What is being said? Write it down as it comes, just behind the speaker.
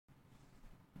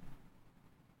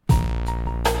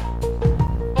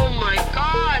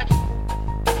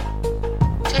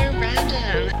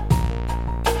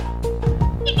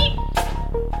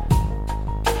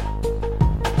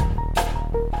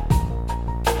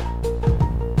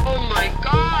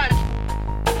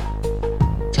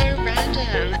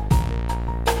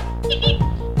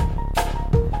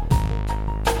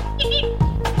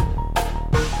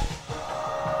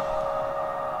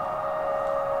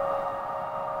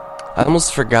I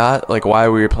almost forgot like why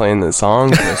we were playing the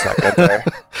song for a second there.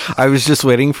 I was just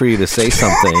waiting for you to say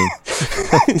something.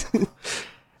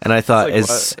 And I thought like,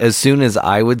 as soon as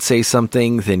I would say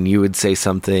something, then you would say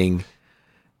something.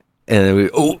 And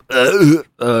then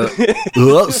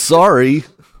sorry.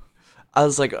 I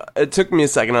was like, it took me a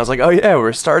second. I was like, oh yeah,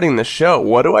 we're starting the show.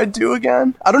 What do I do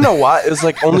again? I don't know why. It was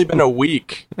like only been a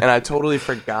week, and I totally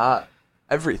forgot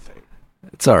everything.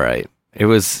 It's all right. It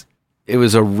was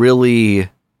a really,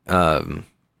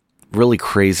 really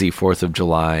crazy 4th of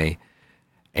July.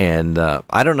 And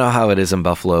I don't know how it is in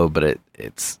Buffalo, but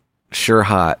it's sure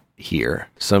hot here.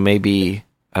 So maybe,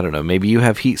 I don't know, maybe you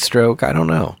have heat stroke. I don't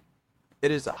know.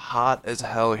 It is hot as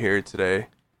hell here today.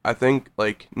 I think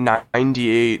like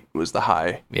 98 was the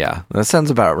high. Yeah, that sounds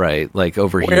about right. Like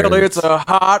over here. Well, it's a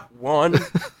hot one.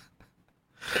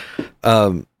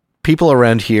 People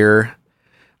around here,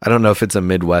 I don't know if it's a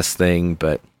Midwest thing,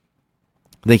 but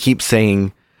they keep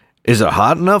saying, "Is it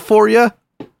hot enough for you?"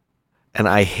 And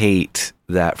I hate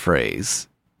that phrase.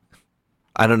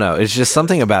 I don't know. It's just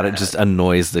something about it just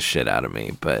annoys the shit out of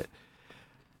me. But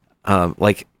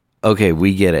like, okay,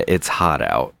 we get it. It's hot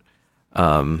out.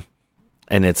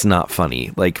 And it's not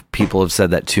funny. Like, people have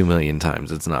said that 2 million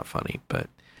times. It's not funny. But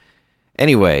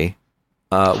anyway,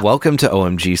 welcome to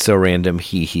OMG So Random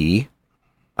Hee Hee.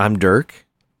 I'm Dirk.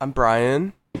 I'm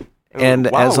Brian. And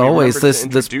as always, this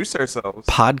introduce ourselves.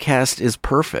 Podcast is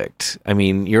perfect. I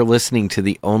mean, you're listening to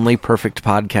the only perfect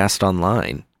podcast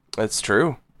online. That's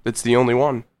true. It's the only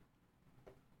one.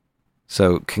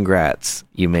 So congrats.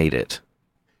 You made it.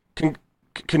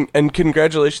 And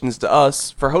congratulations to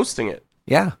us for hosting it.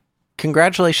 Yeah.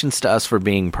 Congratulations to us for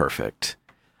being perfect.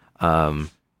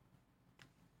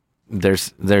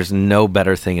 There's no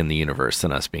better thing in the universe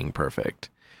than us being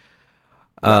perfect.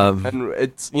 And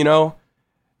it's,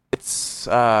 it's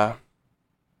I'm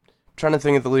trying to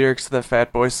think of the lyrics to the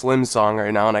Fatboy Slim song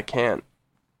right now, and I can't.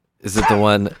 Is it the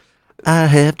one? I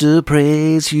have to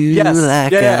praise you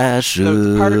I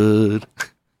should.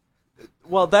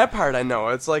 Well, that part I know.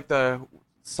 It's like the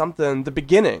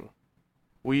beginning.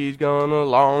 We'd gone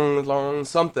along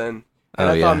something. And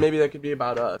I thought maybe that could be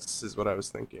about us, is what I was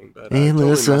thinking. But in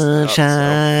totally the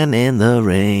sunshine, in the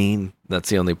rain. That's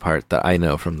the only part that I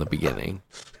know from the beginning.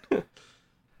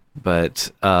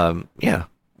 But, yeah,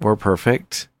 we're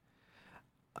perfect.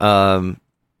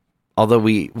 Although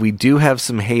we do have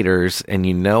some haters, and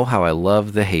you know how I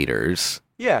love the haters.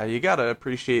 Yeah, you gotta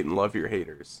appreciate and love your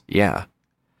haters. Yeah.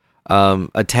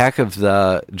 Attack of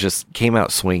the just came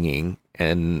out swinging.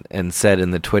 And said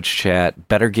in the Twitch chat,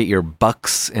 better get your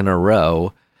bucks in a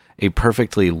row, a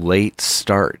perfectly late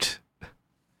start.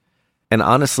 And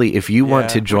honestly, if you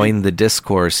want to join the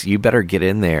discourse, you better get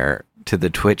in there to the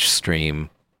Twitch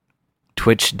stream,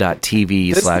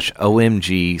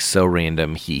 twitch.tv/OMG So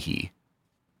Random Hee Hee.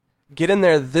 Get in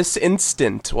there this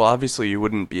instant. Well, obviously you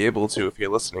wouldn't be able to if you're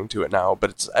listening to it now,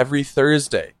 but it's every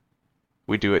Thursday.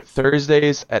 We do it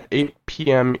Thursdays at 8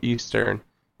 p.m. Eastern,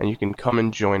 and you can come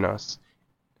and join us.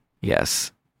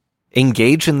 Yes.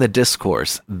 Engage in the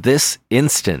discourse this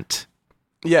instant.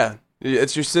 Yeah,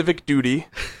 it's your civic duty,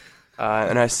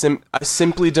 and I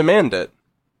simply demand it.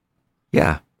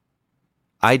 Yeah.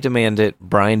 I demand it,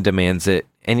 Brian demands it,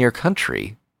 and your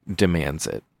country demands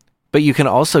it. But you can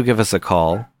also give us a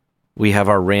call. We have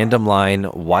our random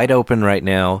line wide open right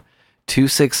now,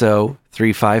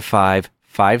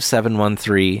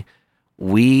 260-355-5713.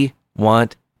 We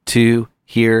want to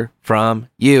hear from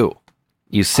you.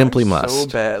 You simply must. So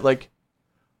bad. Like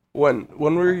when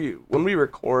we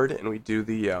record and we do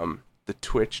the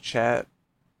Twitch chat,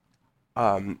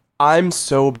 I'm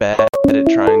so bad at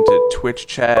trying to Twitch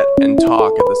chat and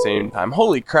talk at the same time.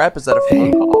 Holy crap, is that a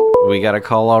phone call? We got a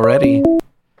call already.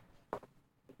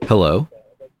 Hello?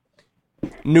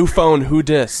 New phone, who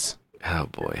dis? Oh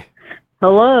boy.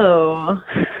 Hello.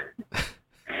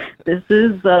 This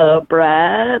is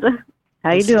Brad.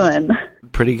 How you doing?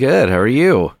 Pretty good. How are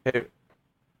you? Hey.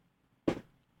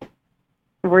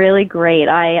 Really great.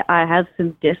 I have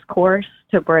some discourse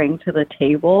to bring to the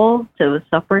table, to the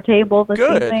supper table this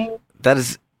evening. That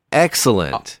is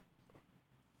excellent.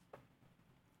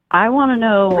 I want to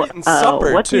know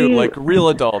supper what too, like real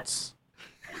adults.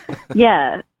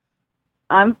 Yeah,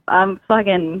 I'm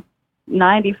fucking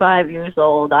 95 years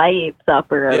old. I eat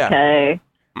supper. Okay.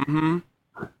 Yeah. Mm-hmm.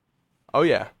 Oh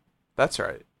yeah, that's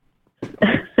right.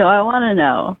 So I want to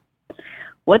know,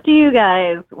 what do you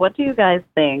guys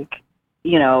think?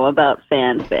 About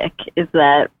fanfic. Is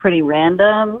that pretty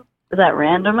random? Is that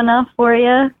random enough for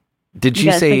you? Did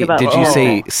you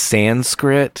say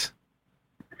Sanskrit?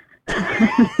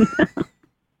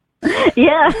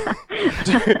 Yeah.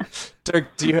 Dirk,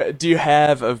 do you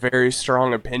have a very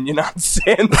strong opinion on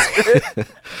Sanskrit?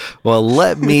 Well,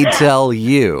 let me tell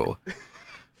you.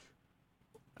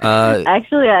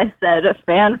 Actually, I said a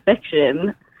fan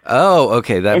fiction. Oh,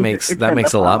 okay. That It's- makes it's that in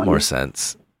makes the a lot phone. more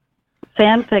sense.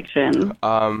 Fan fiction.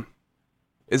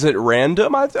 Is it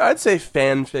random? I'd say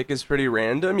fanfic is pretty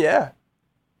random. Yeah.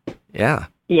 Yeah.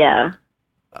 Yeah.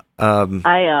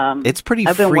 It's pretty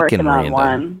I've been freaking working on random.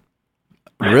 one.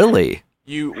 Really?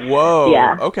 Whoa.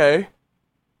 Yeah. Okay.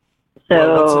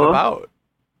 So What's it about?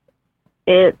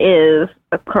 it is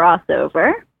a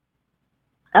crossover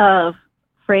of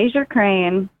Fraser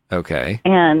Crane Okay.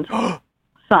 and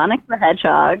Sonic the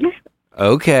Hedgehog,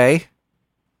 Okay.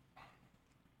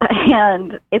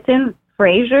 and it's in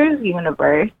Fraser's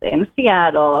universe in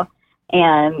Seattle,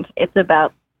 and it's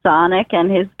about Sonic and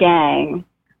his gang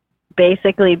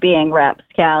basically being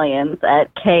rapscallions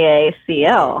at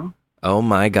KACL. Oh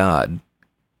my God.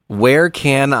 Where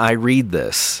can I read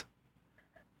this?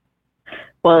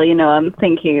 Well, I'm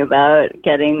thinking about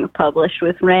getting published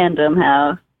with Random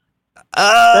House.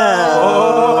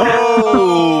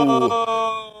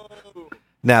 Oh!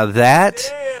 Now that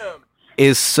Damn.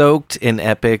 is soaked in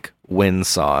epic win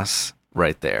sauce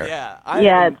right there. Yeah.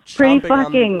 Yeah, am it's pretty chomping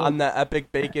fucking- on the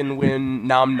epic bacon win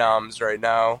nom noms right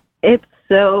now. It's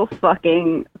so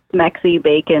fucking smexy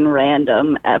bacon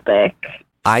random epic.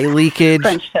 Eye leakage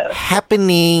French toast.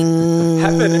 happening.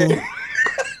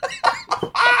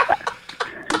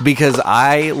 Because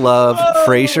I love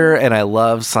Frasier and I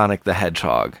love Sonic the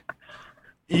Hedgehog.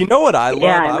 You know what I love?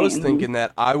 Yeah, I was mean- thinking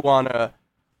that I wanna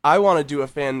do a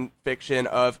fan fiction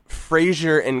of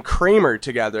Frasier and Kramer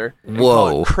together. And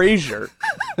call Whoa. it Frasier.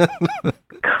 And there'd be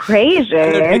a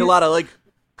Crazy. lot of like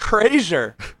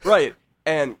Frasier, right?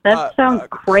 And That sounds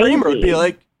Kramer would be crazy.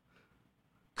 like,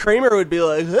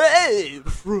 "Hey,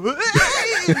 Frasier,"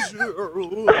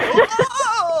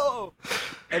 oh!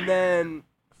 And then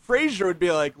Frasier would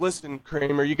be like, "Listen,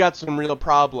 Kramer, you got some real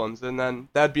problems," and then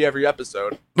that'd be every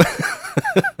episode.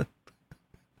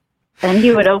 And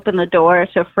he would open the door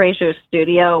to Fraser's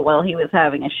studio while he was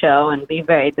having a show and be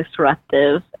very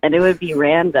disruptive, and it would be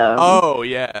random. Oh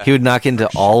yeah. He would knock into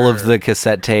all of the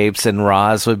cassette tapes and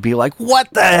Roz would be like, "What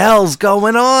the hell's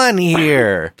going on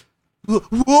here?"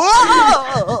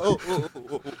 Whoa!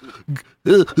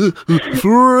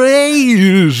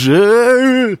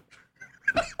 Frasier.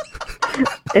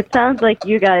 It sounds like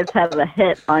you guys have a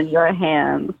hit on your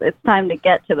hands. It's time to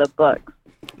get to the books.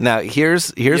 Now here's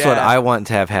what Yeah. I want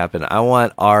to have happen. I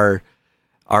want our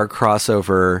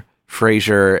crossover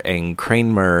Frasier and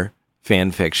Kramer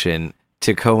fan fiction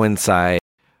to coincide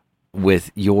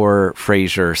with your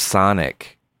Frasier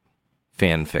Sonic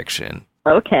fan fiction.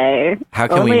 Okay. How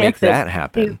can Only we make if it- that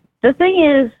happen? The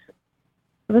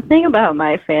thing about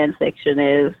my fan fiction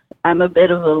is I'm a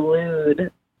bit of a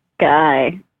lewd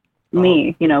guy.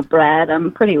 Me, Brad,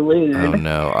 I'm pretty lewd. Oh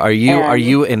no. Are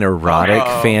you an erotic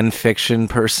Oh. fan fiction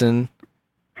person?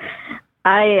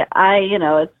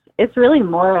 It's really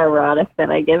more erotic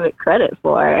than I give it credit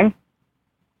for.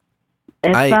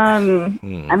 It's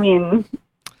I mean,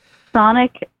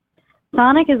 Sonic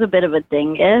is a bit of a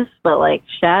dingus, but like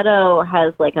Shadow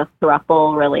has like a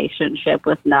throuple relationship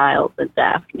with Niles and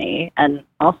Daphne, and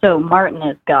also Martin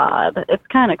is God. It's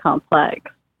kind of complex.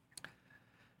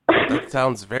 That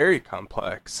sounds very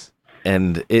complex.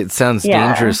 And it sounds Yeah.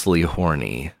 dangerously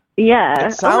horny. Yeah,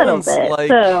 It a little sounds bit. like-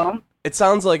 So It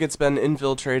sounds like it's been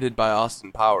infiltrated by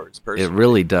Austin Powers. It Personally,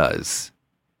 really does.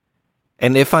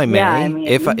 And if I may, Yeah, I mean-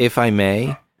 if I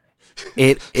may,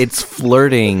 it's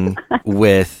flirting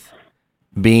with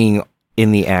being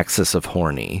in the axis of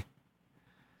horny.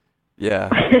 yeah.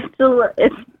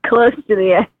 it's close to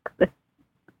the axis.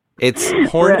 It's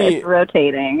Horny. It's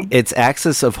rotating. it's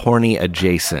axis of horny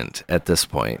adjacent at this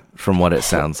point, from what it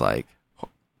sounds like.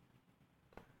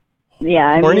 Yeah,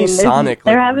 I Horny mean, Sonic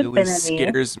there like, haven't really been any.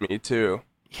 scares me too.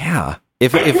 Yeah.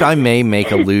 If I may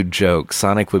make a lewd joke,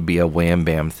 Sonic would be a wham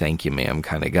bam thank you ma'am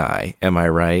kind of guy. Am I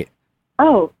right?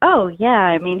 Oh, yeah.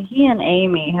 I mean, he and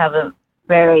Amy have a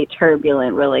very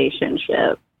turbulent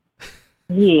relationship.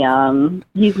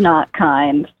 He's not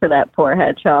kind to that poor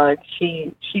hedgehog.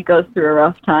 She goes through a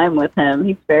rough time with him.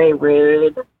 He's very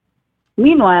rude.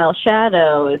 Meanwhile,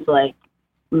 Shadow is like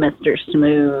Mr.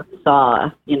 Smooth,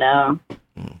 soft,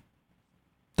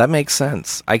 That makes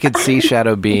sense. I could see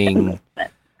Shadow being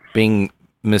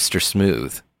Mr.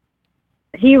 Smooth.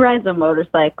 He rides a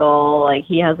motorcycle. Like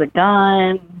he has a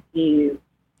gun. He's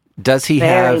Does he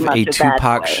Very have much a a bad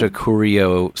Tupac boy.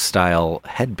 Shakurio style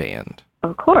headband?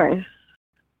 of course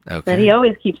that Okay. he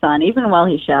always keeps on, even while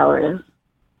he showers,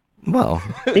 Well,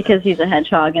 because he's a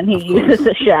hedgehog and he uses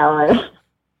a shower.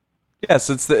 Yes,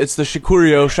 it's the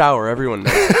Shikurio shower. Everyone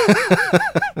knows.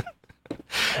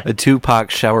 A Tupac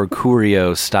shower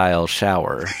Curio style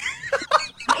shower.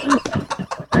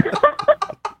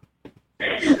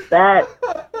 That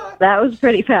was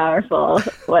pretty powerful.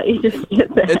 What you just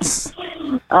did there. It's so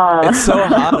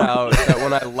hot out that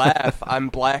when I laugh, I'm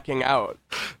blacking out.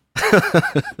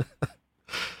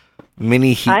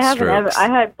 Mini heat strokes. I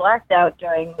had blacked out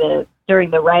during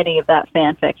the writing of that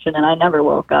fan fiction, and I never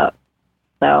woke up.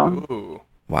 So Ooh.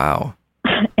 Wow.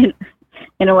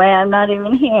 in a way, I'm not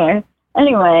even here.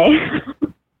 Anyway,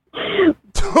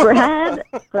 Brad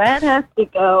has to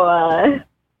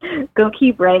go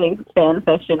keep writing fan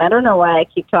fiction. I don't know why I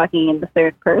keep talking in the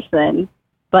third person,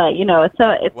 but it's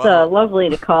lovely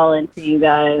to call into you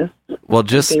guys. Well,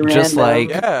 just like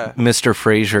Yeah. Mr.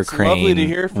 Fraser It's lovely to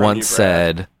hear Crane from once you,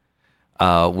 Brad.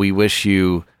 said, we wish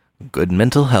you good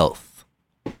mental health.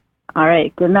 All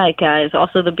right, good night, guys.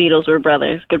 Also, the Beatles were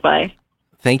brothers. Goodbye.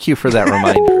 Thank you for that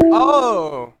reminder.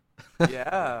 Oh,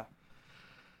 yeah,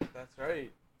 that's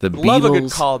right. The Love a good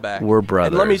Beatles callback. were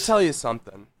brothers. And let me tell you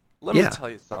something.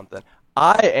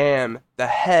 I am the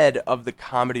head of the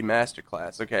comedy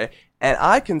masterclass, okay? And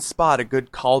I can spot a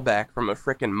good callback from a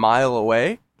frickin' mile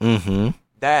away. Mm-hmm.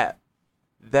 That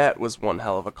was one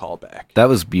hell of a callback. That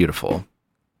was beautiful.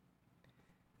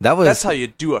 That's how you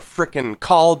do a frickin'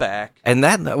 callback. And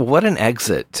what an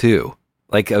exit too.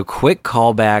 Like a quick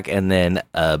callback and then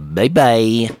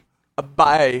bye-bye.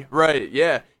 Bye. Right,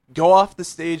 yeah. Go off the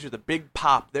stage with a big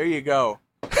pop. There you go.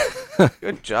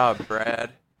 Good job,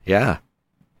 Brad. Yeah.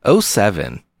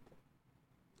 07.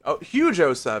 Oh, huge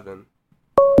 07.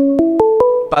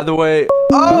 By the way,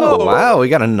 oh! Wow, we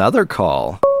got another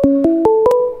call.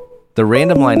 The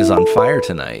random line is on fire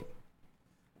tonight.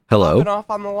 Hello? Popping off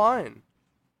on the line.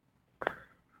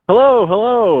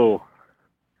 Hello.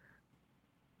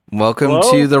 Welcome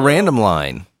Hello? to the random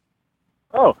line.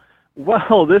 Oh,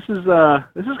 well, this is kind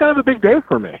of a big day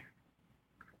for me.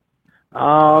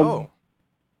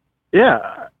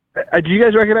 Yeah. Do you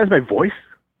guys recognize my voice?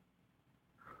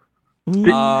 Do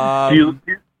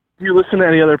you listen to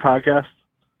any other podcasts?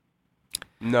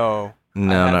 No.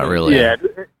 No, I not haven't. really. Yeah,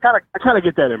 I kind of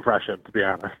get that impression, to be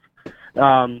honest.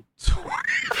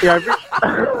 Yeah.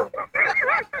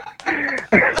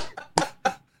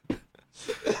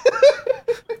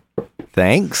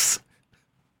 Thanks.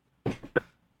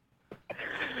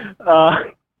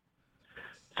 The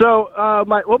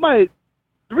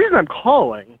reason I'm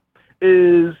calling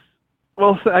is,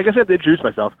 well, I guess I have to introduce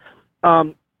myself.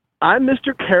 I'm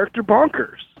Mr. Character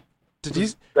Bonkers. Did you?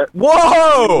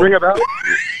 Whoa! Ring a bell?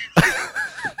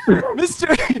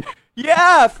 Mr.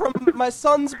 Yeah, from my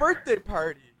son's birthday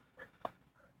party.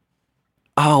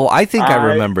 Oh, I think I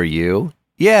remember you.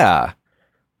 Yeah.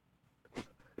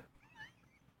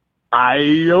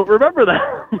 I don't remember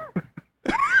that.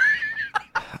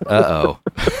 Uh-oh.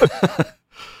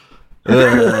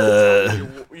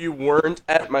 You weren't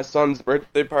at my son's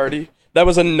birthday party? That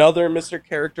was another Mr.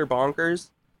 Character Bonkers?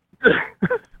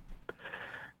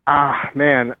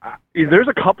 Man, there's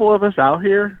a couple of us out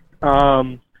here.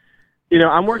 I'm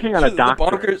working on a The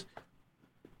doctorate. Bonkers.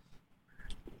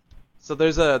 So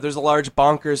there's a large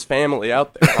Bonkers family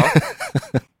out there,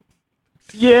 huh?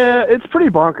 Yeah, it's pretty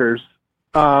bonkers.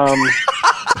 I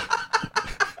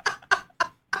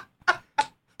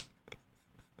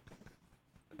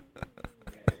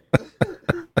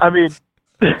mean,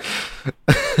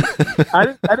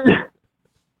 I didn't.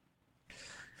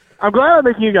 I'm glad I'm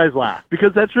making you guys laugh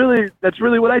because that's really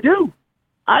what I do.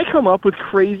 I come up with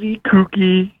crazy,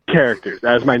 kooky characters.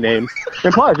 That is my name.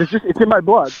 And plus, it's in my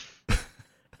blood.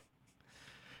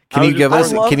 Can you give I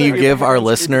us? love Can that you your give our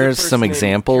parents gave you the listeners first some name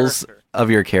examples character. of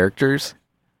your characters?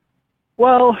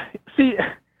 Well, see,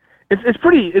 it's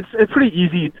pretty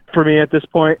easy for me at this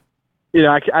point.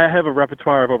 I have a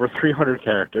repertoire of over 300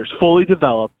 characters, fully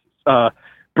developed,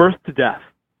 birth to death,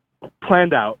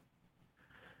 planned out.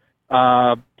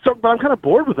 But I'm kind of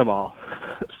bored with them all.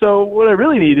 So what I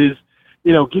really need is,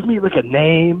 give me like a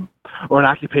name or an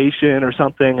occupation or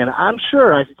something, and I'm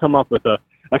sure I could come up with a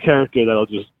character that'll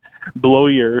just blow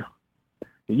your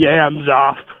yams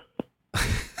off.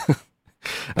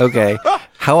 Okay.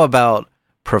 How about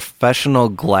professional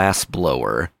glass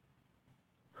blower?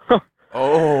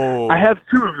 Oh. I have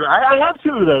two of those. I have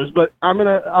two of those, but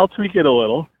I'll tweak it a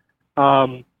little.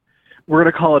 We're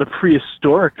gonna call it a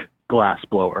prehistoric glass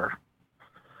blower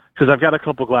because I've got a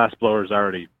couple glass blowers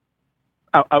already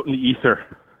out in the ether.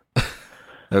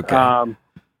 Okay.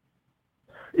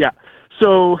 Yeah.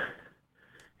 So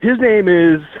his name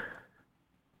is.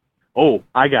 Oh,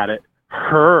 I got it.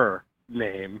 Her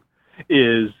name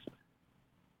is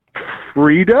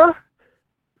Frida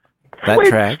That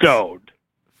tracks. Stoned.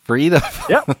 Frida.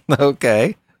 Yep.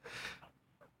 Okay.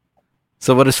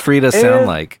 So what does Frida sound And-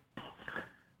 like?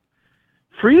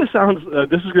 Frida sounds.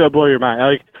 This is gonna blow your mind.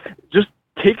 Like, just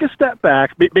take a step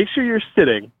back. Make sure you're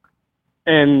sitting,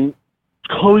 and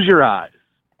close your eyes.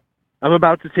 I'm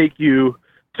about to take you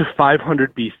to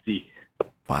 500 BC.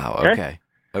 Wow. Okay.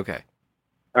 Okay.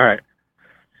 All right.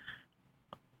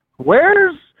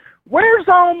 Where's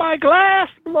all my glass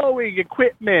blowing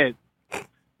equipment?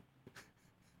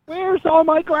 Where's all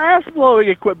my glass blowing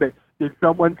equipment? Did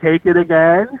someone take it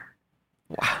again?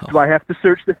 Wow. Do I have to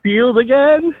search the field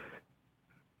again?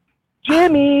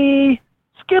 Jimmy,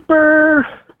 Skipper,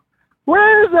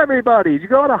 where's everybody? Did you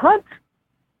go on a hunt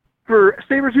for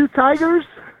saber-toothed tigers?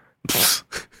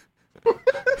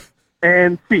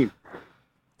 And scene.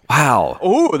 Wow.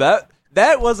 Oh, that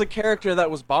was a character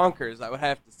that was bonkers, I would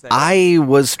have to say. I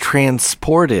was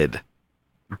transported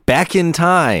back in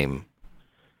time.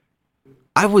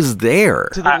 I was there.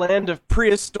 to the land of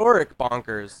prehistoric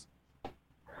bonkers.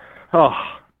 Oh,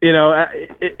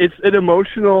 it's an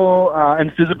emotional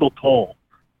and physical toll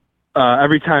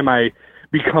every time I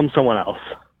become someone else.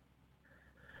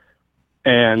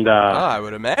 And I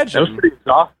would that was imagine. pretty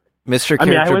exhausting. Mr. I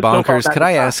mean, I Character went so far Bonkers, back could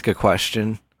I in time. ask a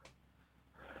question?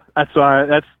 That's why.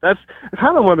 That's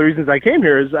kind of one of the reasons I came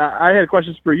here. Is I had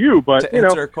questions for you, but To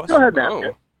answer a go question. ahead, man.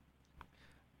 Oh.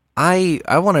 I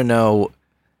want to know,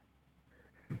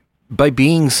 by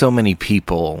being so many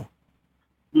people,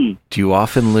 Hmm. do you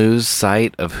often lose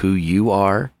sight of who you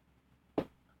are?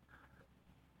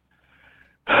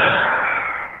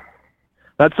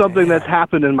 That's something that's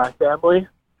happened in my family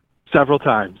several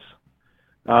times.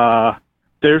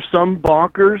 There's some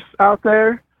bonkers out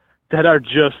there that are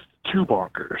just too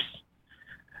bonkers.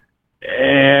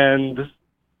 And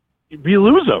we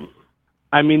lose them.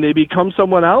 I mean, they become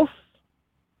someone else,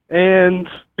 and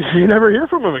you never hear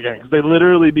from them again because they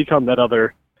literally become that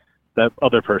other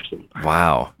person.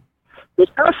 Wow.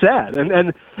 It's kind of sad,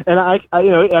 and I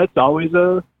it's always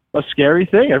a scary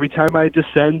thing. Every time I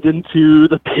descend into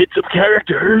the pits of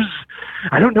characters,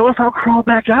 I don't know if I'll crawl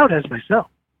back out as myself.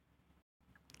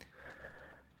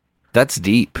 That's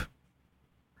deep.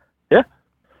 Yeah.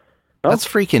 Well, That's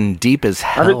freaking deep as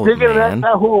I've hell, been digging man.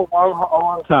 that hole a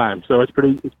long time, so it's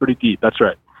pretty deep. That's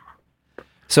right.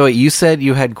 So you said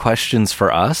you had questions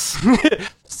for us?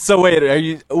 So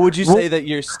wait, would you say that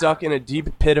you're stuck in a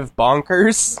deep pit of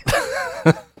bonkers?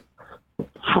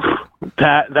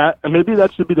 That maybe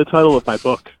that should be the title of my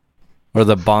book. Or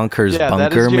the Bonkers Yeah, that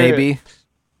Bunker, is your- maybe?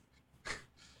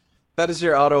 That is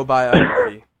your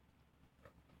autobiography.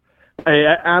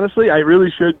 Honestly, I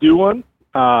really should do one.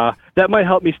 That might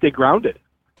help me stay grounded.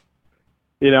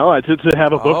 To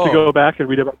have a book to Oh. go back and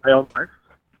read about my own life.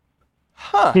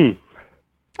 Huh. Hmm.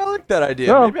 I like that idea.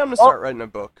 No. Maybe I'm going to start writing a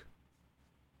book.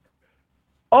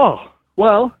 Oh,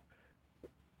 well,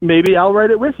 maybe I'll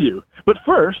write it with you. But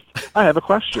first, I have a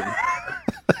question.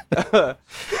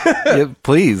 Yeah,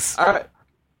 please. All right.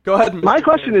 Go ahead, Mr. My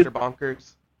question is- Character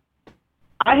Bonkers.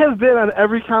 I have been on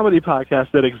every comedy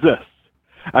podcast that exists.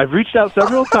 I've reached out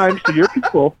several times to your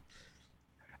people,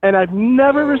 and I've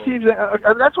never received.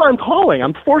 That's why I'm calling.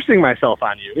 I'm forcing myself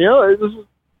on you.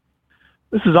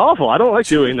 This is awful. I don't like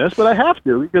doing this, but I have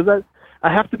to because I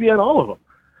have to be on all of them.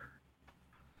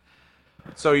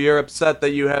 So you're upset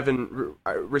that you haven't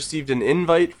received an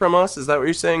invite from us? Is that what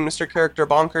you're saying, Mr. Character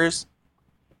Bonkers?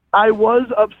 I was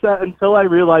upset until I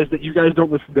realized that you guys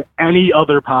don't listen to any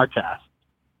other podcast.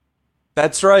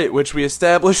 That's right, which we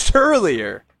established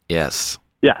earlier. Yes.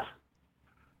 Yes.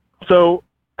 So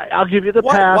I'll give you the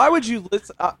pass. Why would you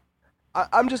listen?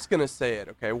 I'm just going to say it,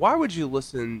 okay? Why would you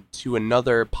listen to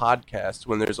another podcast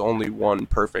when there's only one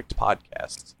perfect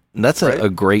podcast? That's Right? a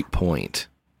great point.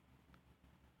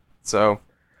 So,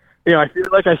 I feel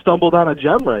like I stumbled on a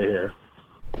gem right here.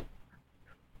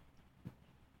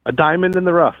 A diamond in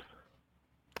the rough.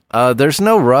 There's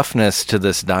no roughness to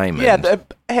this diamond. yeah,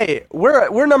 hey,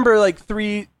 we're number like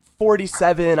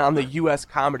 347 on the U.S.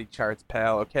 comedy charts,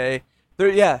 pal, okay?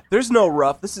 There's no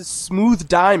rough. This is smooth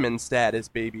diamond status,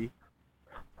 baby.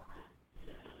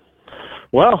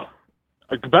 Well,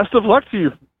 best of luck to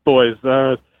you, boys.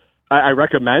 I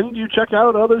recommend you check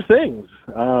out other things.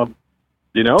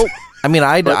 I mean,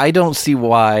 I don't see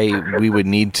why we would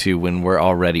need to when we're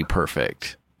already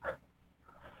perfect.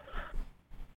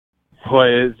 Boy,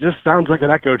 it just sounds like an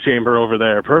echo chamber over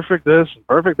there. Perfect this,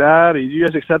 perfect that. Do you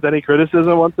guys accept any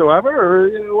criticism whatsoever,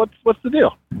 or what's the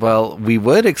deal? Well, we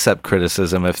would accept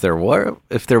criticism if there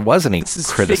was any This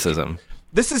is criticism.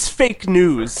 This is fake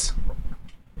news.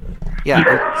 Yeah.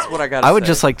 That's what I got to say. I would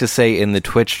just like to say in the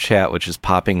Twitch chat, which is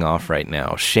popping off right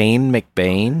now, Shane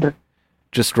McBain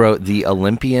just wrote the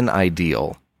Olympian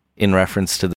ideal in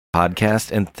reference to the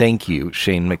podcast, and thank you,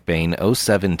 Shane McBain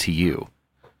 07 to you,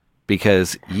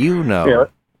 because you know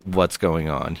what's going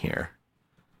on here.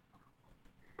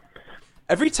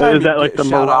 Every time Is that you like the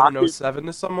shout out an Milwaukee- 07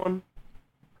 to someone,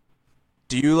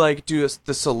 do you like do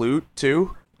the salute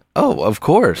too? Oh, of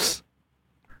course.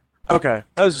 Okay,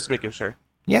 I was just making sure.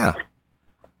 Yeah.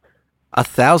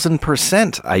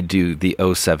 1,000% I do the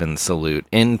 07 salute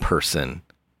in person.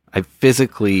 I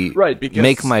physically Right, because-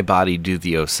 make my body do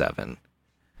the 07.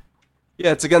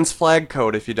 Yeah, it's against flag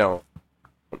code if you don't.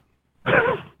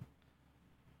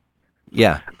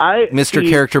 Yeah. I Mr. see,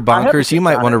 Character I have Bonkers, a you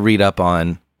might take want to on it. read up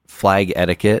on flag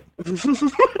etiquette.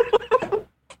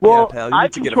 Well, Yeah, pal, you I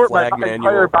need to get a contort my flag manual.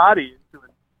 entire body into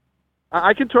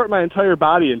I contort my entire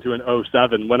body into an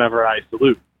 07 whenever I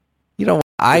salute. You know,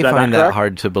 I Is that find not that correct?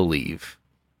 hard to believe.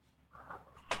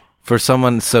 For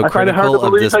someone so I find it hard critical to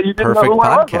of believe this that you didn't know perfect who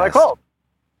I was when I podcast. called.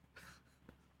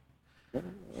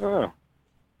 Oh.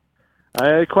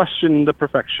 I question the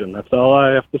perfection. That's all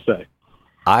I have to say.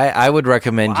 I would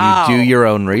recommend Wow. you do your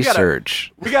own We gotta-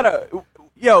 research. We gotta,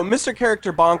 yo, Mr.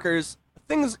 Character Bonkers.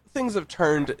 Things have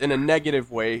turned in a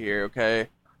negative way here, okay?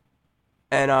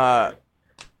 And I'm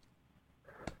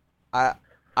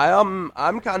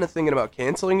kind of thinking about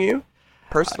canceling you,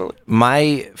 personally.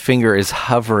 My finger is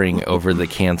hovering over the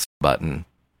cancel button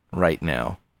right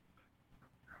now.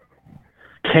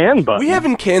 Can button. We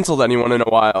haven't canceled anyone in a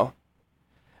while.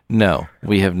 No,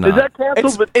 we have not. Is that canceled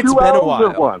It's- with it's 2 been a L's or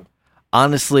while. one?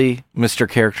 Honestly, Mr.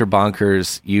 Character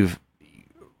Bonkers, you've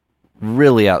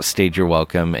really outstayed your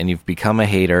welcome, and you've become a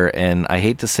hater, and I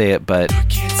hate to say it, but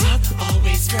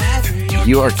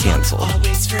you are canceled.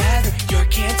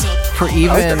 For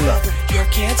even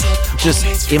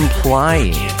just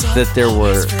implying that there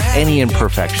were any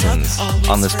imperfections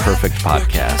on this perfect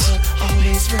podcast.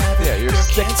 Yeah, you're a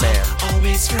sick man.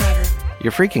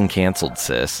 You're freaking canceled,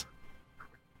 sis.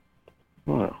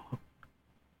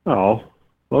 Oh,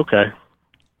 okay.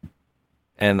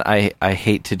 And I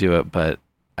hate to do it, but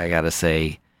I gotta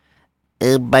say,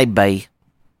 bye-bye.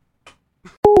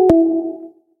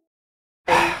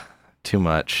 Too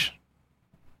much.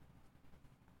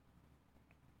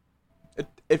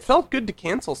 It felt good to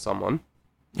cancel someone.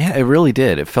 Yeah, it really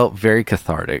did. It felt very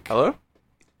cathartic. Hello?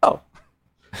 Oh.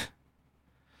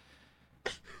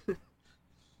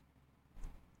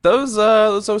 Those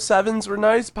 07s were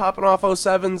nice. Popping off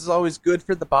 07s is always good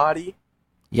for the body,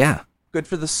 Yeah. good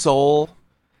for the soul.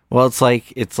 Well, it's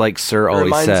like Sir It always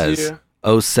reminds says,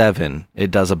 07,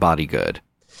 it does a body good.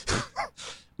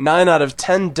 9 out of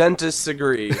 10 dentists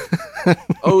agree.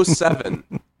 07.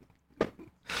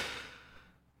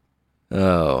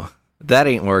 Oh, that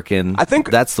ain't working. I think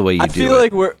that's the way you I do feel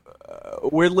it. like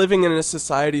we're living in a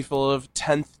society full of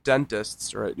 10th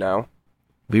dentists right now.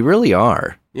 We really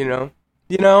are. You know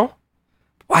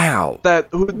Wow. that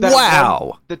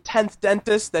Wow. the 10th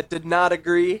dentist that did not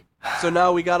agree. So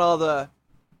now we got all the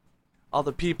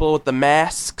people with the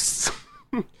masks.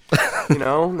 You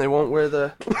know, they won't wear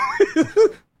the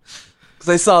because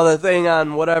they saw the thing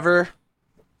on whatever.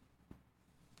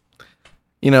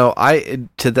 You know, I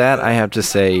have to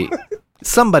say,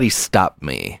 somebody stop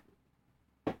me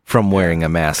from wearing a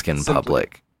mask in Simply.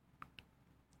 public.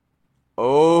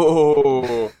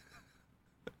 Oh.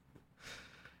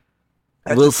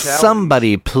 That's Will a challenge.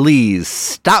 somebody please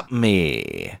stop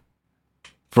me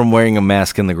from wearing a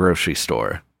mask in the grocery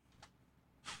store?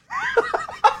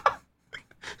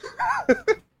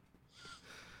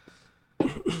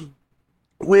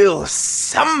 Will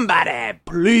somebody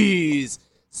please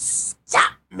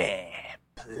stop me,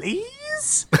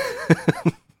 please?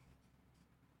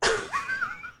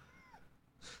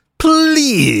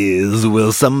 Please,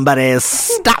 will somebody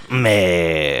stop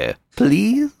me?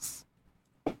 Please?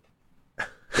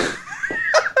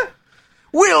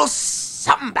 Will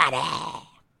somebody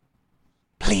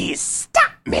please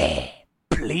stop me,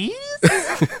 please?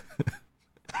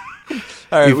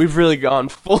 All right, we've really gone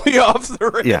fully off the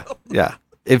rails. Yeah.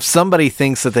 If somebody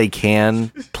thinks that they can,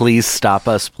 please stop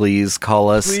us. Please call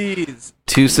us Please.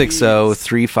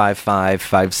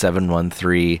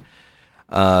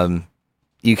 260-355-5713.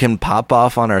 You can pop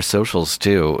off on our socials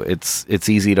too. It's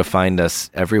easy to find us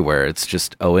everywhere. It's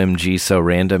just OMG so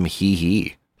random hee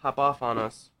hee. Pop off on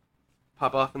us.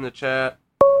 Pop off in the chat.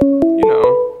 You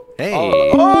know. Hey.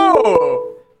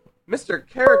 Oh! Mr.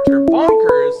 Character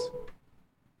Bonkers.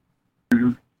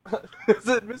 Is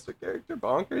it Mr. Character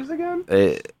Bonkers again?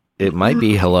 It might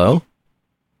be hello.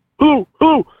 Oh,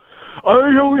 I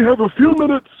only have a few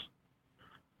minutes.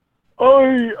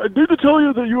 I need to tell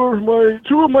you that you are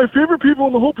two of my favorite people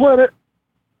on the whole planet.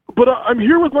 But I'm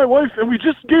here with my wife, and we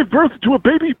just gave birth to a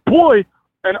baby boy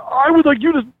and I would like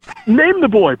you to name the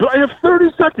boy, but I have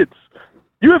 30 seconds.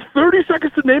 You have 30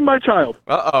 seconds to name my child.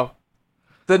 Uh-oh.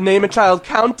 The name a child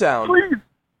countdown. Please.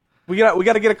 We got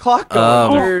to get a clock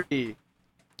going. 30,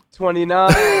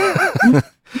 29,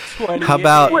 28. How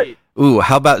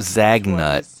about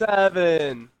Zagnut?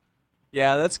 27.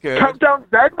 Yeah, that's good. Countdown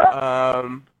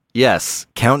Zagnut? Yes,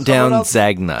 Countdown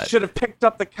Zagnut. Should have picked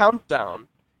up the countdown.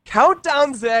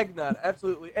 Countdown Zagnut,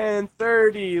 absolutely. And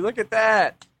 30. Look at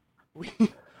that. We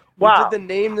Wow. did the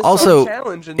name this Also,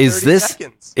 challenge in is 30 this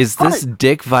seconds. is this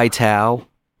Dick Vitale?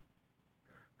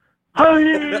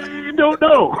 I don't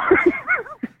know.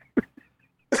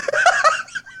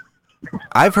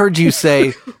 I've heard you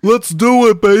say, "Let's do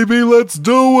it, baby, let's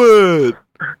do it."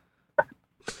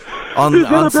 He's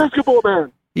not a basketball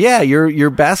man. Yeah, you're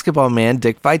basketball man,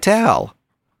 Dick Vitale.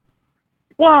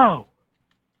 Wow.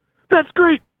 That's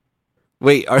great.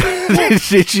 Wait,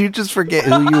 did you just forget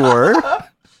who you were?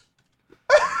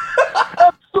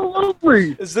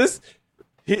 Absolutely. Is this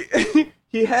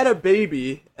he had a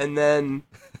baby and then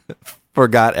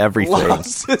Forgot everything.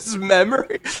 lost his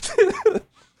memory?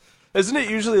 Isn't it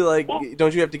usually like,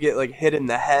 don't you have to get like hit in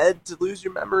the head to lose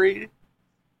your memory?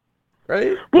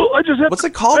 Right? Well, I just have What's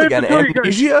it called I have again? to tell you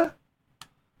guys- Amnesia?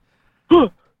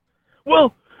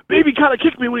 Well, baby kind of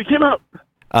kicked me when he came out.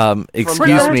 Excuse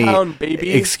downtown, me.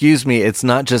 baby. Excuse me. It's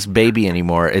not just baby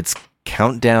anymore. It's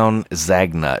Countdown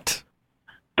Zagnut.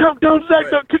 Countdown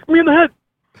Zagnut kicked me in the head.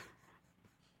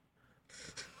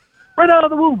 Right out of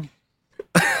the womb.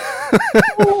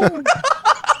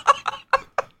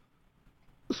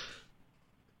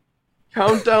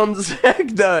 Countdown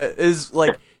Zagnut is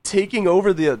like taking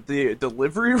over the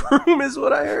delivery room, is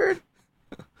what I heard.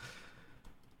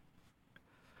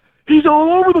 He's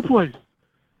all over the place.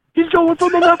 He's going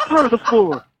from the left part of the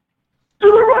floor to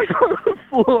the right part of the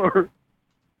floor.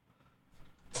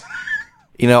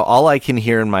 You know, all I can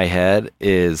hear in my head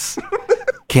is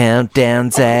Countdown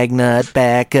Zagnut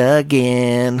back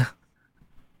again.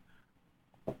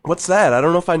 What's that? I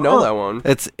don't know if I know that one.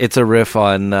 It's a riff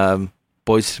on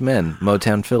Boyz II Men,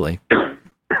 Motown Philly.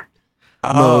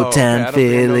 Oh, Motown okay, I don't think I know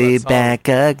Philly that song. back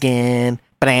again.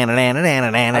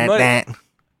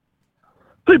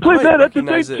 They I played might that at the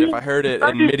recognize it if I heard it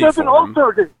in MIDI 1997 form.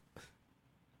 All-Star game.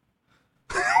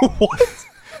 What?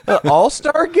 An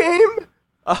all-star game?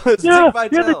 It's Yeah, Dick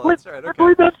Vitale. they played, That's right, they okay.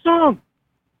 played that song.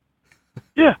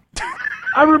 Yeah,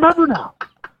 I remember now.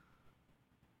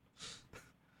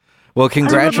 Well, Hey,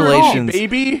 congratulations.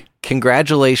 baby.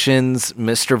 Congratulations,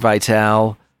 Mr.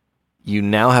 Vitale. You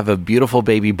now have a beautiful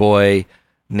baby boy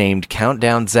named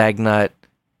Countdown Zagnut,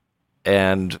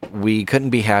 and we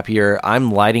couldn't be happier.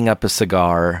 I'm lighting up a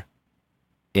cigar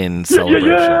in Yeah, celebration.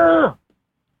 yeah,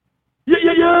 yeah,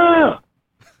 yeah, yeah.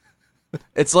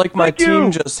 It's like my Thank you.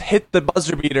 team just hit the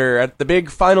buzzer beater at the big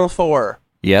Final Four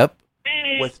Yep.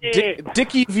 with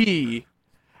Dickie V.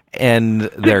 And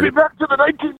Take me they're back to the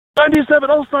 1997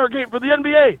 All-Star game for the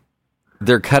NBA.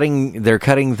 they're cutting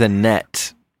the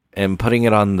net and putting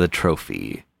it on the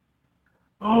trophy.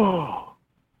 Oh,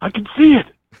 I can see it.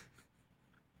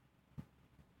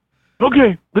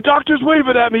 Okay, the doctor's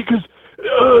waving at me because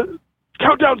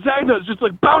Countdown Zagnut is just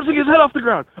like bouncing his head off the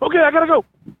ground. Okay, I gotta go.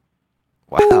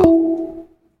 Wow.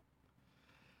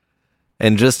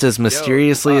 And just as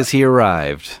mysteriously as he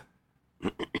arrived.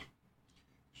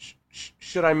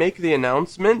 Should I make the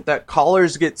announcement that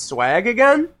callers get swag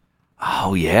again?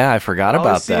 Oh yeah, I forgot Always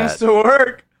about seems that. to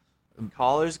work.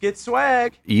 Callers get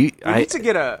swag. You need to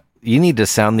get a you need to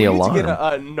sound the we need alarm. to get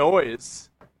a noise.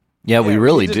 Yeah, we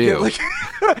really need to do. get,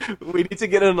 like, we need to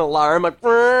get an alarm like,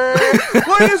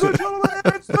 ladies and gentlemen,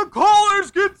 it's the callers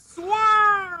get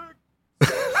swag.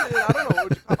 I don't know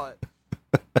what you call it.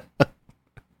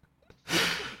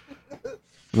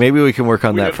 Maybe we can work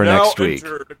on We that have for now next week.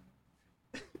 entered-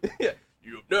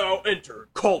 You have now entered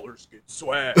callers get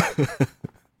swag.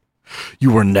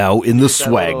 You are now in the that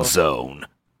swag little- zone.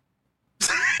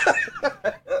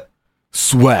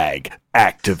 Swag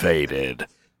activated.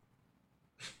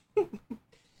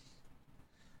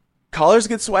 Callers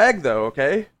get swag though,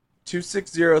 okay?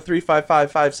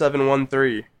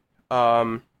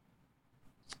 260-355-5713.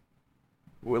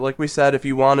 Like we said, if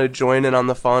you want to join in on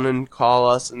the fun and call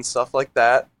us and stuff like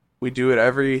that, we do it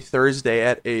every Thursday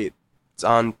at 8. It's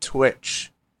on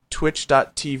Twitch.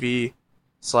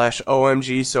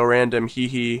 Twitch.tv/OMG so random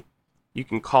hee. You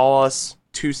can call us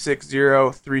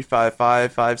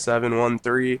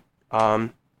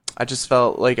 260-355-5713. I just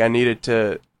felt like I needed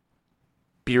to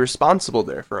be responsible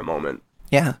there for a moment,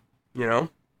 Yeah, you know?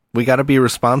 we got to be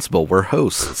responsible. We're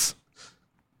hosts.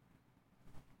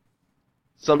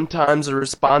 Sometimes the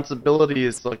responsibility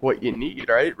is like what you need,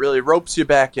 right? Really ropes you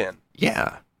back in.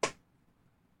 Yeah.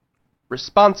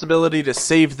 responsibility to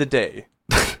save the day.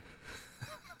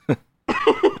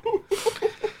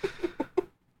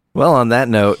 Well, on that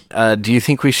note, do you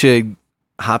think we should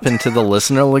hop into the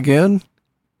listener lagoon?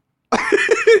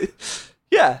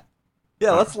 Yeah.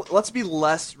 Let's be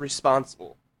less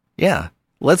responsible. Yeah.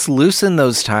 Let's loosen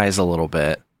those ties a little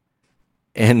bit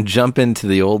and jump into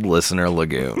the old listener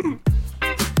lagoon.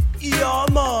 Yeah,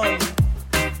 man.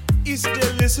 It's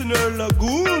the listener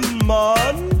lagoon,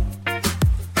 man.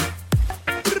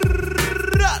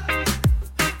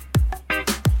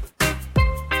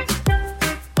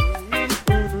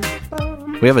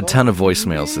 We have a ton of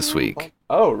voicemails this week.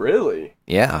 Oh, really?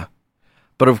 Yeah.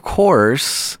 But of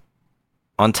course,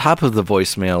 on top of the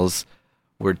voicemails,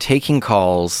 we're taking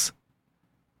calls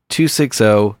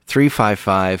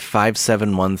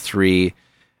 260-355-5713.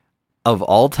 Of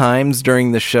all times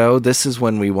during the show, this is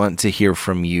when we want to hear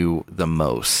from you the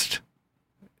most,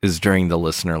 is during the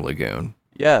listener lagoon.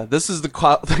 Yeah, this is the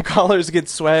callers get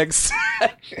swag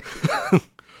section.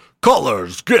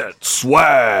 Callers get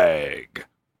swag.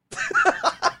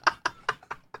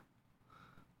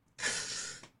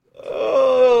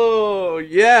 Oh,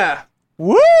 yeah.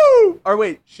 Woo! Or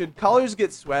wait, should callers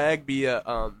get swag be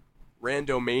a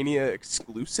Randomania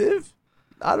exclusive?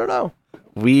 I don't know.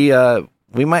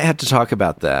 We might have to talk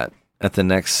about that at the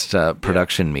next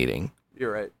production meeting.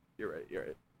 You're right.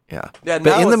 Yeah. Yeah, But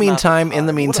now in the it's not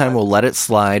meantime, What we'll let it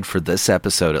slide for this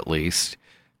episode at least.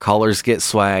 Callers get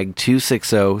swag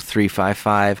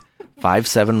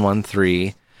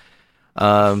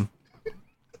 260-355-5713.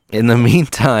 In the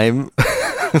meantime,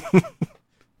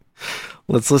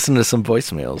 let's listen to some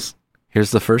voicemails.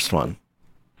 Here's the first one.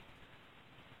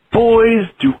 Boys,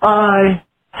 do I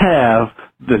have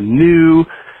the new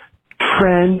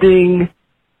trending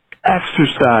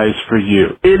exercise for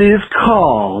you. It is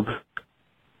called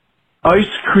ice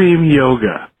cream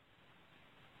yoga.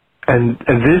 And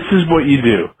this is what you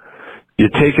do. You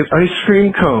take an ice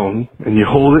cream cone and you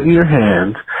hold it in your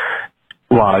hand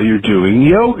while you're doing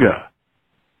yoga.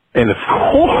 And of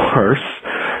course,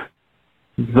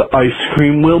 the ice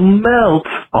cream will melt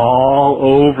all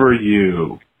over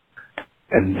you.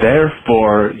 And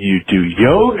therefore, you do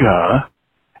yoga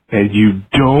and you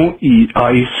don't eat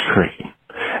ice cream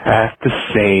at the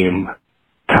same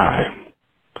time.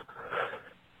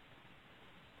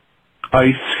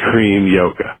 Ice cream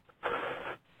yoga.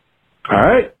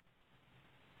 Alright?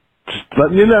 Just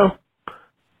letting you know.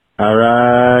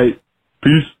 Alright.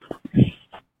 Peace.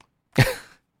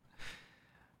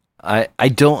 I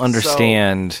don't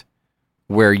understand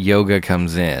where yoga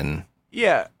comes in.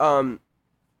 Yeah, I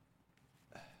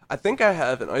think I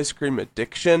have an ice cream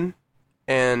addiction,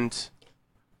 and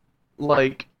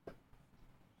like,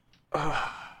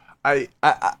 I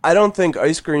don't think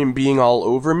ice cream being all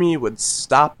over me would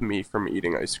stop me from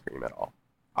eating ice cream at all.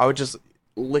 I would just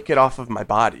lick it off of my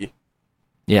body.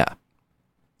 Yeah.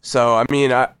 So I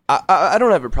mean, I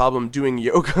don't have a problem doing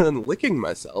yoga and licking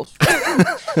myself.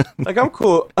 Like I'm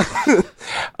cool.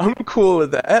 I'm cool with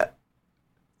that.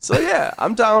 So yeah,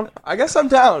 I'm down. I guess I'm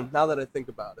down now that I think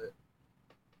about it.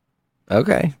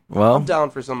 Okay. Well, I'm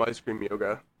down for some ice cream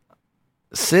yoga.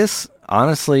 sis,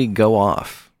 honestly, go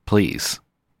off, please.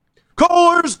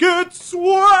 Callers get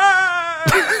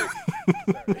swag.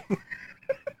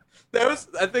 I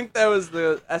think that was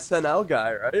the SNL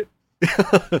guy, right?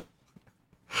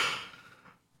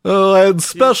 Oh, and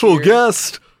special here.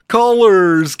 guest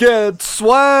callers get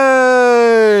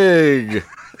swag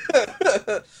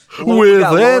Well, we with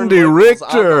got Lauren Andy Michaels on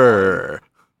the Richter.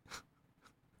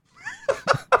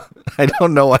 I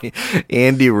don't know why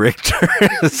Andy Richter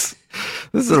is.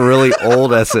 This is a really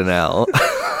old SNL.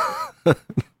 line.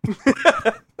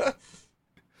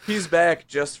 He's back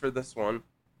just for this one.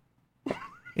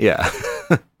 Yeah.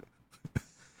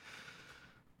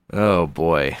 Oh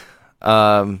boy.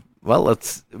 Well,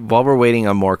 while we're waiting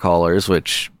on more callers,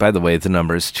 which by the way, the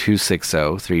number is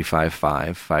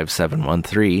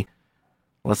 260-355-5713.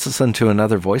 Let's listen to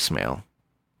another voicemail.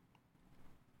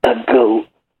 I go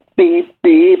beep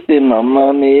beep in my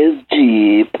mommy's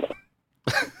Jeep.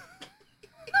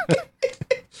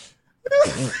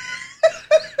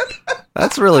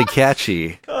 That's really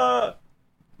catchy.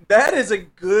 That is a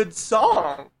good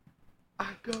song. I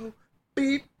go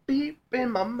beep beep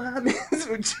in my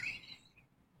mommy's.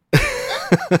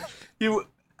 You.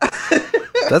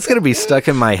 That's gonna be stuck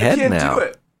in my I head can't now. do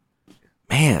it.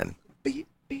 Man, Beep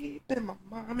beep in my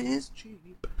mommy's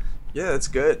Jeep. Yeah, that's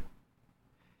good.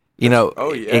 you know,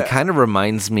 Oh, yeah. it kind of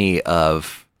reminds me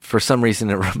of, for some reason,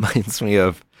 it reminds me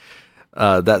of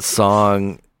that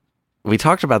song. We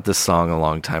talked about this song a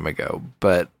long time ago,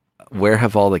 but "Where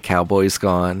Have All the Cowboys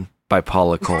Gone" by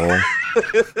Paula Cole.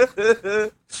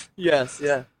 Yes,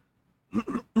 yeah.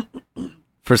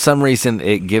 For some reason,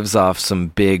 it gives off some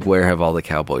big "Where Have All the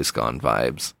Cowboys Gone"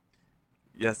 vibes.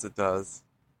 Yes, it does.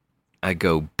 I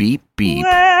go beep beep.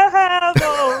 Where have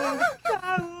all the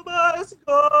cowboys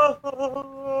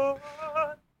gone?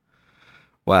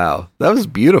 Wow, that was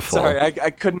beautiful. Sorry, I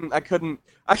couldn't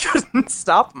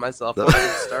stop myself when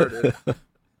it started.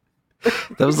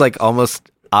 That was like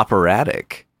almost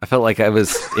operatic. I felt like I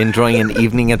was enjoying an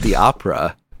evening at the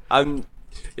opera. I'm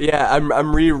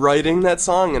rewriting that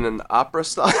song in an opera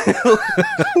style.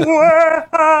 Where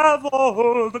have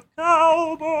all the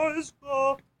cowboys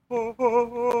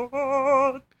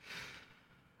gone?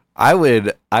 I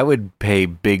would pay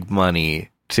big money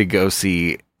to go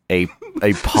see a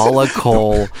Paula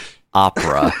Cole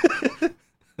opera.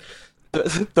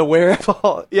 The Where have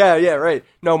all? Yeah, right.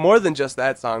 No, more than just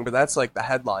that song, but that's like the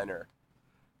headliner.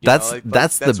 That's the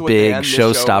what they big end the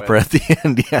show showstopper with. at the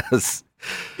end. Yes.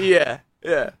 Yeah.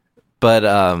 But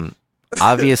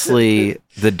obviously,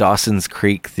 the Dawson's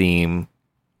Creek theme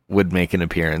would make an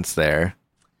appearance there.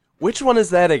 Which one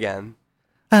is that again?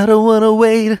 I don't want to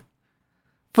wait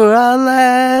for our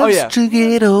lives to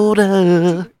get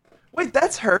older. Wait,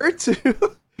 that's her too? I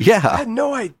Yeah. had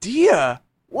no idea.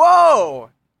 Whoa.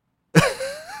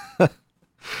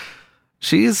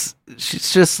 She's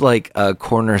just like a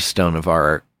cornerstone of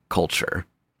our culture.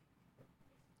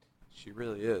 She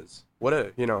really is.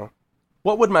 What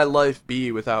would my life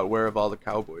be without Where Have All the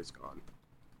Cowboys Gone?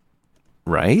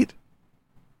 Right?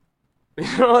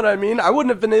 You know what I mean? We wouldn't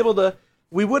have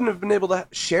been able to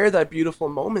share that beautiful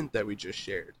moment that we just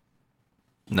shared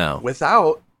No.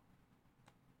 without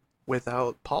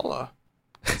Paula.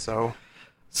 So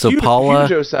huge, Paula,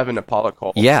 huge 07 to Paula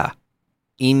Cole. yeah.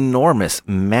 Enormous,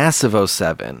 massive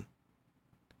 07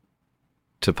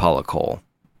 to Paula Cole.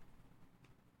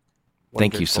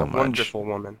 Thank you so much. Wonderful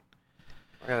woman.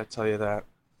 I gotta tell you that.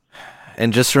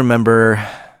 And just remember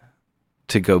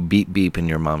to go beep beep in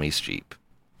your mommy's Jeep.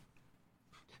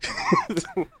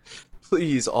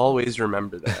 Please always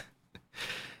remember that.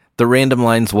 The random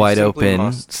line's wide simply open.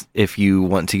 must. If you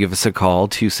want to give us a call,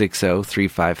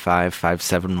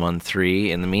 260-355-5713.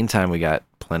 In the meantime, we got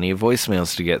plenty of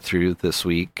voicemails to get through this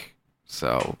week.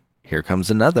 So here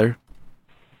comes another.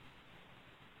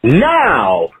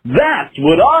 Now, that's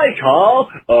what I call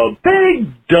a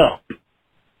big dump.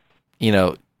 You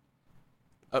know,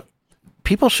 Uh,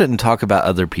 people shouldn't talk about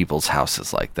other people's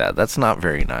houses like that. That's not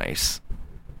very nice.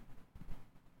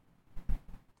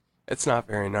 It's not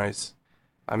very nice.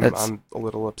 I'm That's- a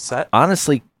little upset.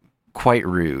 Honestly, quite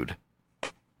rude.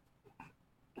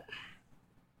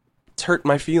 It's hurt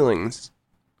my feelings.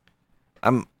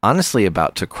 I'm honestly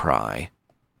about to cry.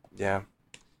 Yeah.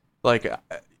 Like,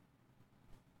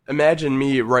 imagine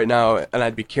me right now, and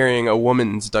I'd be carrying a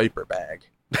woman's diaper bag.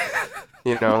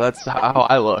 You know, that's how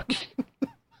I look.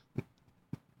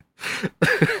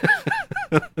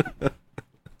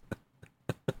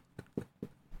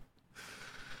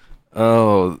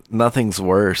 Oh, nothing's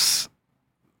worse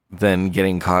than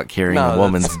getting caught carrying No, a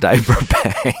woman's diaper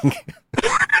bag.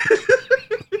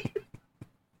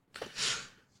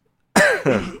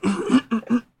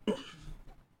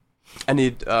 I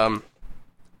need,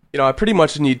 I pretty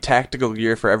much need tactical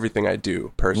gear for everything I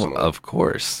do, personally. Well, of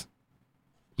course.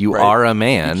 You Right. are a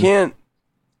man. You can't.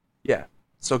 Yeah.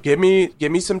 So give me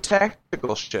some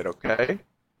tactical shit, okay?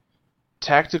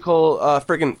 Tactical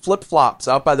friggin' flip-flops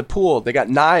out by the pool. They got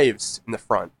knives in the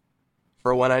front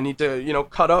for when I need to,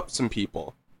 cut up some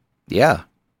people Yeah.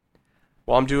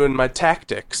 while I'm doing my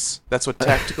tactics. That's what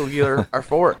tactical gear are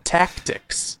for.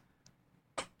 Tactics.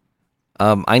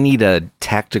 I need a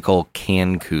tactical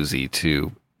can koozie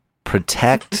to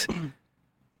protect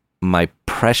my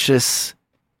precious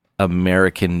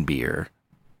American beer.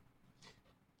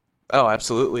 Oh,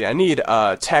 absolutely. I need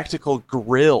a tactical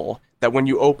grill that when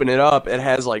you open it up, it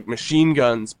has like machine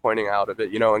guns pointing out of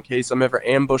it, in case I'm ever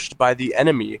ambushed by the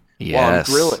enemy while I'm Yes.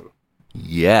 grilling.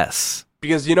 Yes.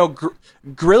 Because,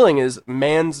 grilling is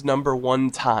man's number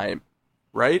one time,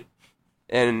 right?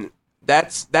 And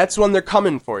that's when they're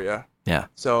coming for you. Yeah.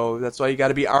 So that's why you got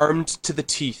to be armed to the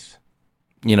teeth.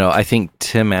 I think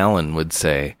Tim Allen would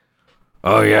say,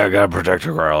 "Oh yeah, I gotta protect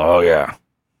the grill. Oh yeah."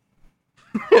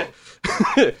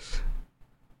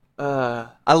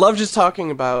 I love just talking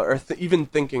about, or even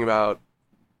thinking about,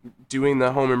 doing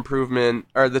the home improvement,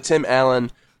 or the Tim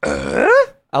Allen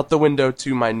out the window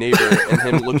to my neighbor, and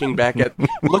him looking back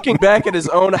at his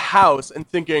own house and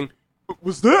thinking,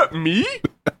 "Was that me?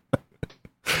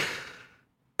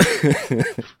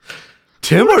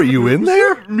 Tim, are you in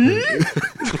there? Me?"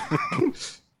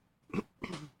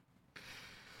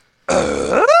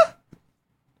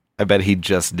 I bet he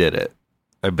just did it.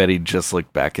 I bet he just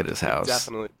looked back at his house.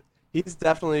 He's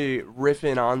definitely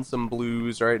riffing on some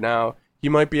blues right now. He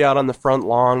might be out on the front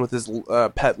lawn with his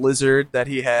pet lizard that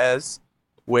he has,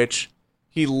 which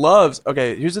he loves.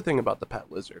 Okay, here's the thing about the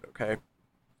pet lizard, okay?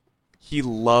 He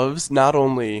loves not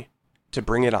only to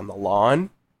bring it on the lawn,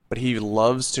 but he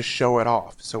loves to show it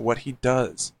off. So what he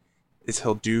does is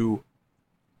he'll do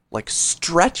like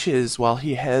stretches while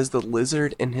he has the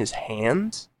lizard in his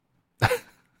hand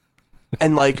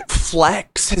and like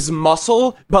flex his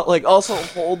muscle, but like also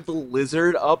hold the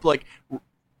lizard up like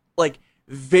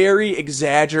very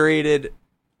exaggerated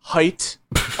height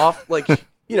off, like,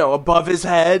 you know, above his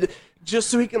head, just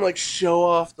so he can like show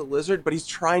off the lizard, but he's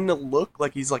trying to look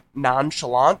like he's like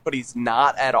nonchalant, but he's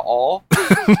not at all.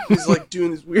 He's like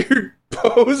doing these weird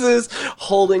poses,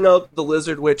 holding up the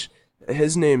lizard, which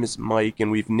his name is Mike,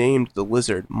 and we've named the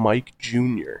lizard Mike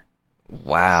Jr.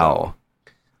 Wow.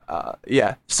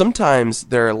 Yeah, sometimes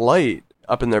their light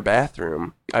up in their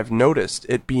bathroom, I've noticed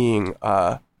it being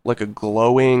like a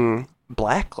glowing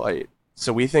black light.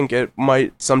 So we think it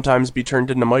might sometimes be turned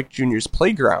into Mike Jr.'s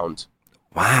playground.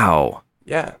 Wow.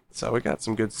 Yeah, so we got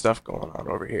some good stuff going on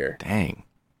over here. Dang.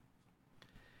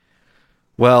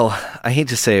 Well, I hate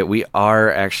to say it, we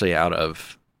are actually out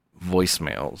of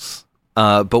voicemails.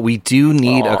 But we do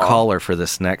need a caller for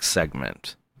this next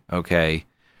segment. Okay?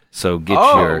 So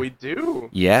get we do?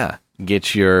 Yeah.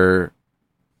 Get your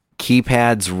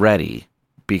keypads ready,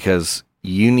 because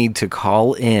you need to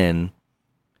call in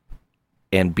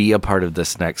and be a part of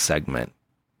this next segment.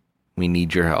 We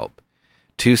need your help.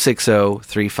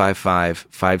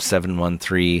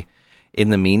 260-355-5713. In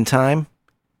the meantime,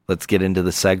 let's get into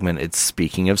the segment. It's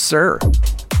Speaking of Sir.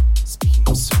 Speaking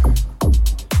of Sir,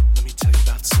 let me tell you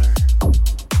about Sir.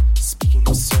 Speaking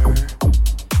of Sir,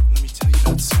 let me tell you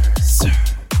about Sir. Sir,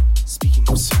 speaking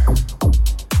of Sir,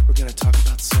 we're gonna talk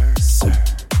about Sir. Sir,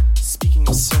 speaking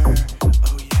of Sir,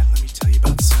 oh yeah, let me tell you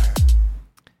about Sir.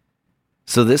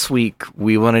 So this week,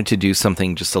 we wanted to do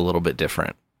something just a little bit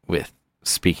different with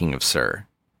Speaking of Sir.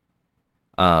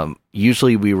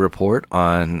 Usually we report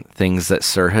on things that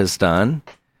Sir has done,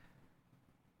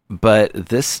 but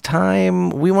this time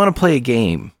we want to play a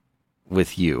game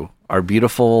with you, our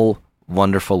beautiful,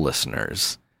 wonderful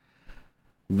listeners.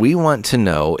 We want to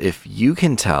know if you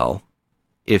can tell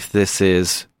if this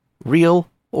is real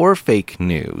or fake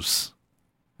news.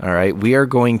 All right, we are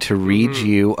going to read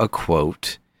you a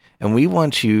quote, and we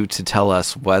want you to tell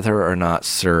us whether or not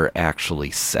Sir actually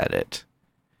said it.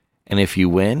 And if you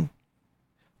win,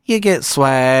 you get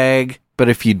swag. But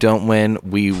if you don't win,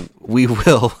 we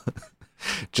will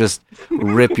just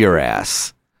rip your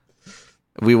ass.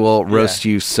 We will roast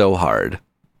you so hard.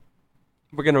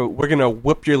 We're gonna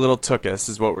whip your little tookus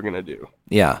is what we're gonna do.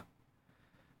 Yeah.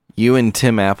 You and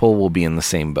Tim Apple will be in the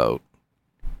same boat.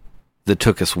 The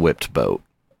tookus whipped boat.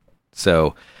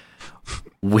 So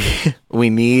we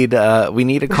need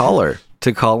a caller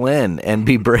to call in and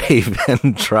be brave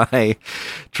and try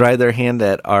their hand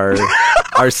at our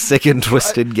sick and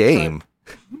twisted game.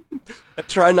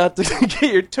 Try not to get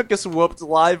your tookus whooped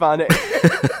live on it.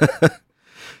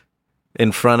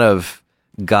 In front of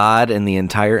God and the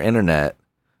entire internet,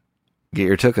 get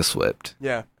your tookus whipped.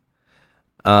 Yeah.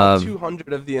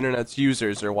 200 of the internet's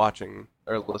users are watching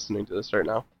or listening to this right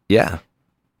now. Yeah.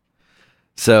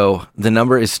 So the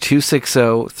number is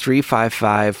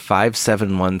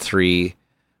 260-355-5713.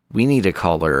 We need a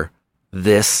caller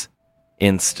this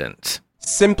instant.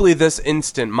 Simply this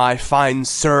instant, my fine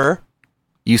sir.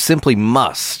 You simply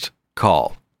must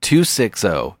call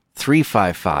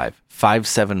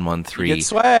 260-355-5713. Get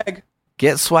swag.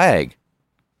 Get swag.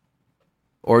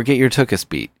 Or get your tookus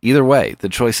beat. Either way, the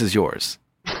choice is yours.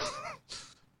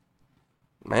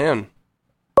 Man.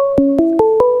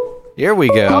 Here we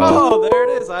go. Oh, there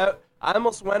it is. I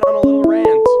almost went on a little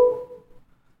rant.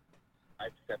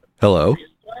 Hello.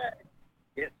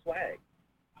 Hey,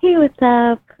 what's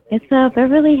up? It's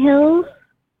Beverly Hills.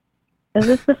 Is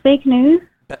this the fake news?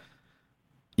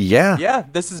 Yeah. Yeah,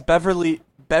 this is Beverly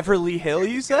Hill,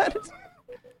 you said?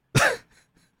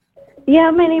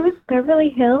 Yeah, my name is Beverly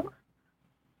Hills.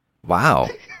 Wow.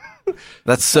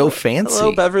 That's so fancy.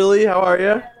 Hello, Beverly. How are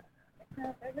you?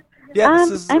 Yeah,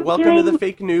 this is I'm welcome to the doing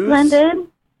fake news. Splendid.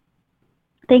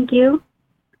 Thank you.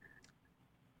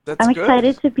 That's I'm good.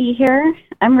 excited to be here.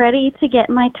 I'm ready to get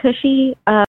my tushy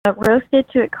roasted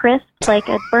to a crisp like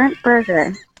a burnt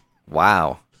burger.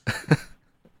 Wow.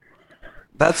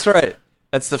 That's right.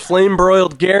 That's the flame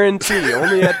broiled guarantee,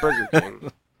 only at Burger King.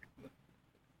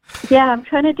 Yeah, I'm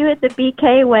trying to do it the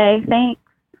BK way. Thanks.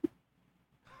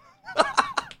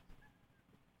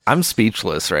 I'm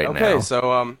speechless right now. Okay,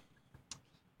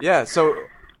 so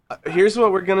here's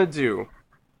what we're gonna do.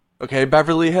 Okay,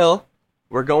 Beverly Hill.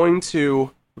 We're going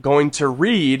to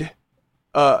read.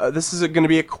 This is going to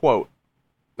be a quote.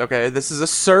 Okay, this is a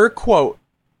Sir quote,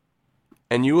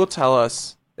 and you will tell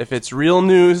us if it's real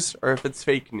news or if it's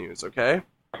fake news. Okay.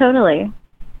 Totally.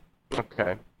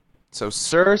 Okay. So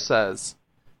Sir says,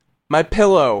 "My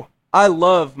pillow. I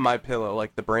love My Pillow,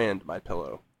 like the brand My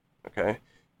Pillow. Okay,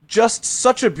 just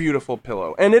such a beautiful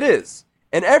pillow, and it is,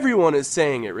 and everyone is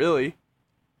saying it really.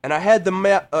 And I had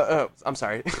the I'm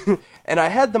sorry, and I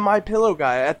had the My Pillow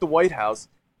guy at the White House.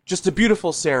 Just a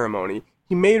beautiful ceremony.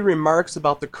 He made remarks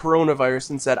about the coronavirus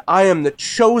and said, 'I am the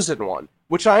chosen one,'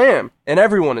 which I am, and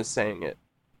everyone is saying it.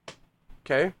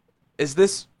 Okay, is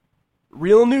this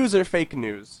real news or fake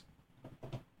news?"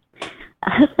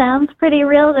 Sounds pretty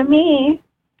real to me.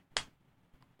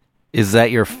 Is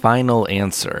that your final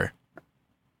answer?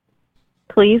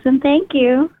 Please and thank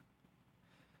you.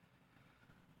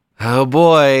 Oh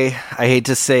boy, I hate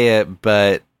to say it,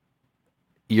 but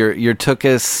your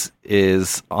Tookus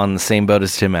is on the same boat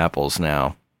as Tim Apples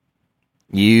now.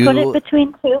 Put it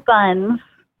between two buns.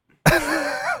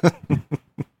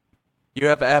 You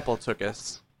have Apple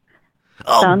Tookus.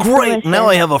 Oh, Sounds great! delicious. Now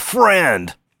I have a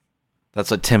friend.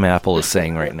 That's what Tim Apple is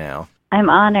saying right now. I'm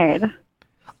honored.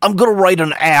 I'm gonna write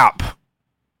an app.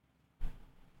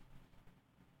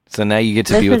 So now you get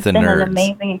to This be has with the been nerds. an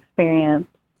amazing experience.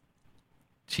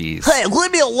 Jeez.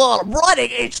 leave me alone. I'm writing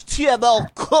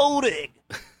HTML coding.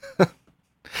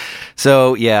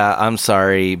 So yeah, I'm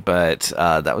sorry, but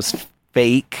that was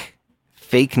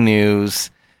fake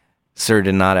news. Sir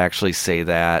did not actually say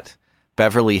that.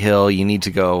 Beverly Hill, you need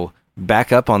to go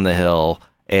back up on the hill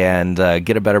and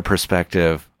get a better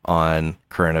perspective on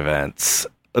current events.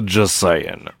 Just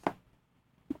saying.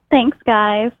 Thanks,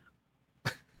 guys.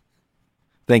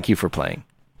 Thank you for playing.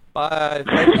 Bye.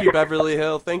 Thank you, Beverly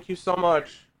Hill. Thank you so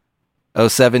much.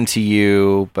 07 to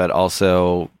you, but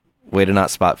also way to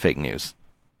not spot fake news.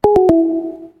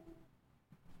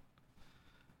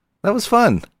 That was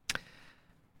fun.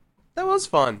 That was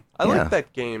fun. I Yeah. like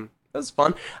that game. That was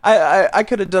fun. I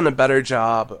could have done a better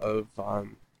job of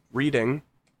reading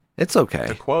It's the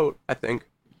okay. quote, I think.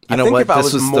 You I know think what? if I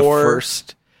This was more, the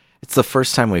first. It's the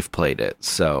first time we've played it,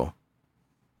 so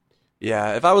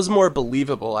Yeah, if I was more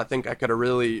believable, I think I could have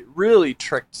really, really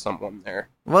tricked someone there.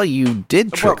 well, you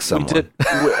did trick Well, we someone. did-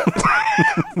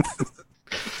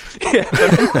 Yeah,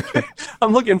 but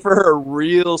I'm looking for a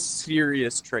real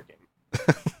serious tricking.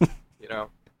 You know?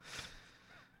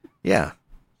 Yeah.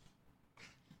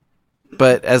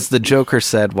 But as the Joker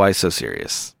said, why so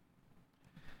serious?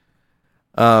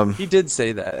 He did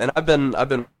say that, and I've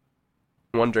been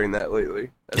wondering that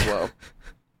lately as well.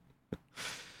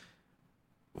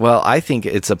 Well, I think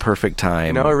it's a perfect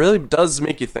time. You know, it really does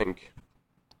make you think.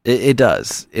 It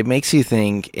does. It makes you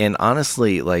think, and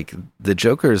honestly, like, the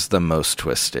Joker's the most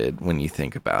twisted when you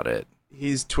think about it.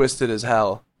 He's twisted as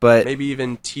hell. But Maybe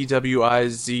even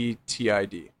TWIZTID.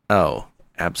 oh,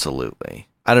 absolutely.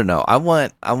 I don't know. I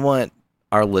want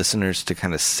our listeners to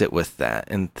kind of sit with that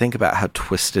and think about how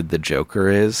twisted the Joker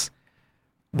is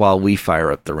while we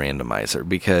fire up the randomizer,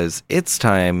 because it's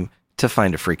time to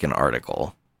find a freaking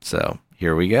article. So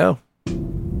here we go.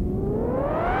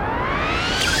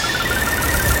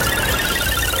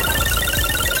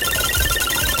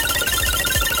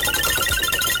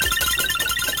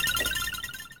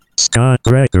 Scott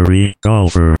Gregory,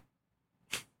 golfer.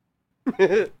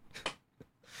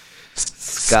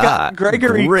 Scott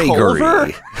Gregory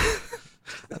Culver?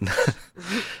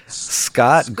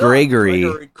 Scott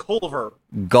Gregory Culver.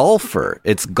 golfer.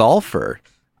 It's golfer.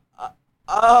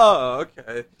 Oh,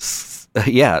 okay.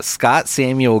 Yeah, Scott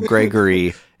Samuel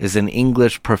Gregory is an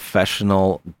English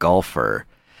professional golfer.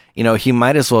 You know, he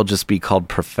might as well just be called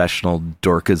professional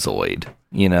dorkazoid,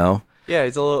 you know? Yeah,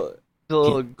 he's a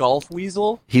little golf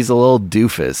weasel. He's a little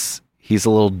doofus. He's a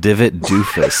little divot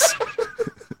doofus.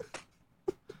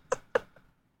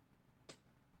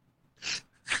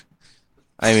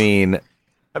 I mean,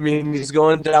 he's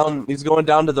going down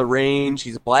to the range,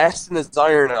 he's blasting his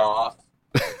iron off,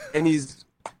 and he's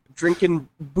drinking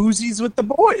boozies with the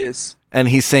boys. and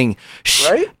he's saying, "Shh,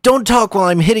 Right? don't talk while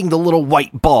I'm hitting the little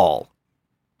white ball."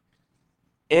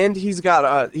 And he's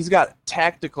got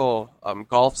tactical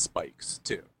golf spikes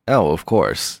too. Oh, of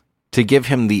course. To give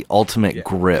him the ultimate Yeah,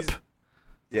 grip.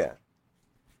 Yeah.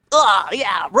 Oh,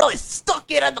 yeah, really stuck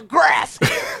it in the grass.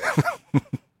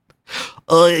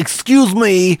 Excuse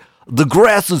me, the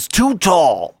grass is too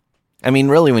tall. I mean,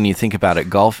 really, when you think about it,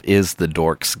 golf is the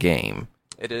dork's game.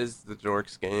 It is the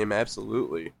dorks game,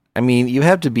 absolutely. I mean, you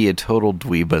have to be a total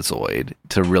dweebazoid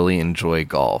to really enjoy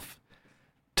golf.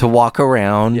 To walk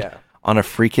around Yeah. on a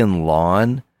freaking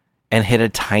lawn and hit a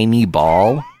tiny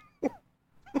ball.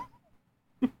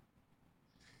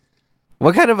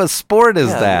 What kind of a sport is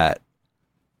Yeah. that?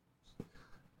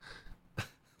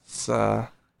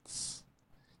 It's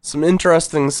some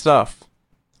interesting stuff.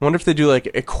 I wonder if they do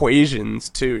like equations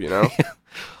too, you know?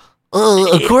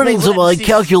 According to my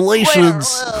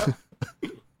calculations,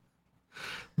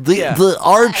 Yeah. the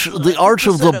arch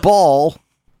of the ball.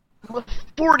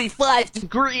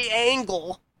 45-degree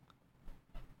angle.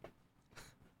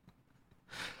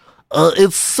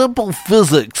 It's simple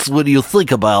physics when you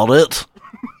think about it.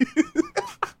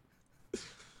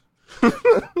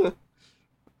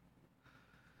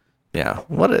 Yeah,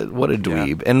 what a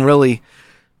dweeb. And really,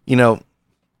 you know,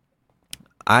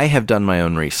 I have done my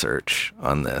own research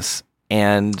on this,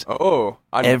 and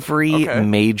every okay.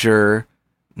 major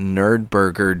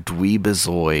nerdburger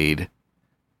dweebazoid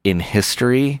in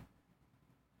history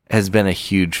has been a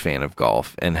huge fan of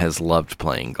golf and has loved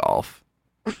playing golf.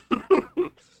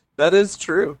 That is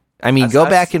true. I mean, go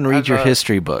back and read I've, your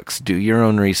history books. Do your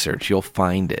own research. You'll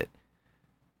find it.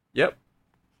 Yep.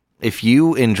 If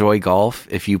you enjoy golf,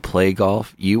 if you play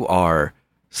golf, you are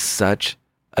such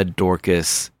a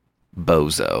Dorcas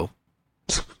bozo.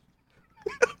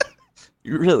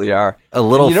 You really are. A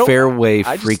little And you know, fairway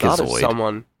I just thought of freakazoid.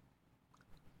 someone.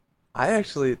 I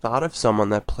actually thought of someone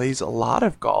that plays a lot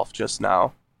of golf just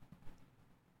now,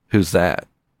 Who's that?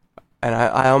 and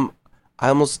I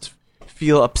almost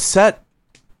feel upset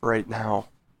right now,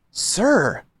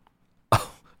 sir.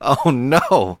 Oh,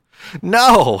 no.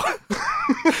 No.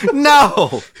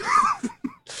 No.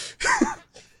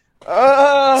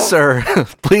 Sir,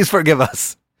 please forgive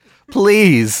us.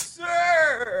 Please.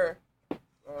 Sir.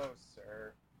 Oh,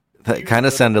 sir. That kind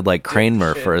of sounded like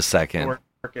Kramer for a second.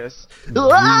 Marcus.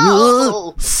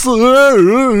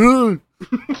 Sir.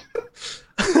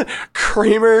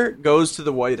 Kramer goes to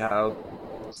the White House.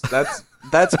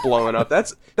 That's blowing up.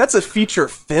 That's a feature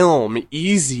film.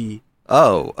 Easy.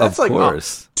 Oh, That's of like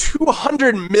course.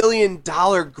 $200 million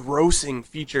grossing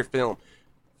feature film.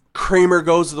 Kramer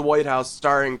goes to the White House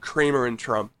starring Kramer and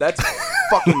Trump. That's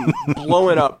fucking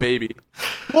blowing up, baby.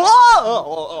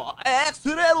 Whoa! I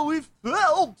accidentally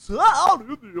fell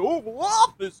down in the Oval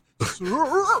Office,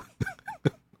 sir.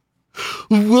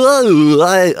 Whoa,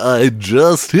 I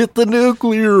just hit the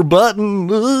nuclear button.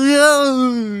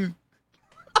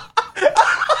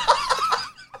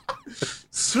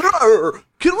 Sir,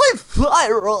 can we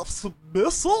fire off some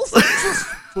missiles? It's just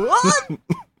fun.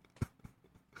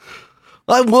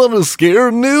 I want to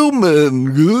scare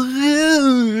Newman.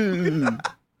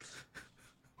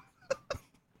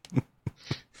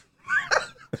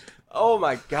 Oh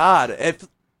my god.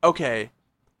 Okay.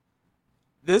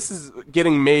 This is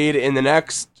getting made in the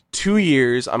next 2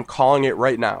 years. I'm calling it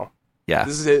right now. Yeah.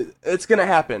 This is it. It's gonna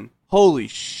happen. Holy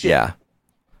shit. Yeah.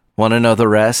 Want to know the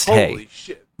rest? Holy Hey,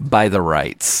 shit. buy the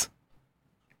rights.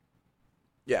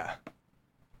 Yeah.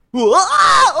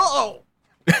 Whoa!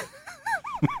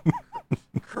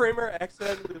 Kramer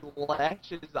accidentally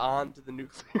latches on to the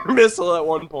nuclear missile at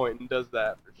one point and does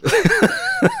that for sure.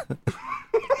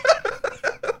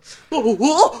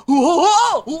 Whoa!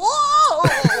 Whoa!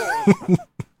 Whoa!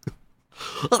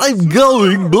 I'm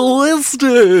going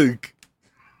ballistic.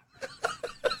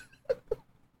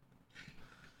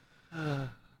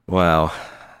 Wow.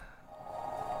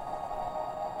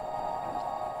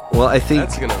 Well, I think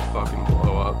That's gonna fucking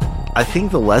blow up. I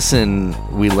think the lesson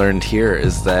we learned here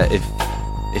is that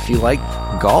if you like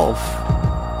golf,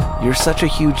 you're such a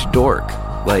huge dork.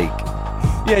 Like,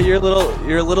 Yeah, your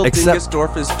little Except-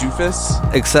 Dingus-Dorfus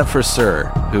doofus. except for Sir,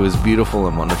 who is beautiful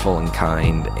and wonderful and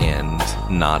kind and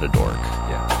not a dork.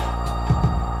 Yeah.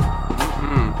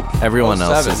 Everyone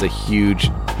else 07. is a huge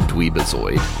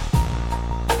dweebazoid.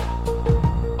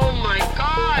 Oh my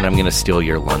god! And I'm gonna steal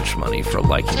your lunch money for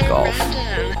liking golf.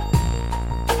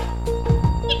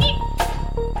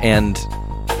 And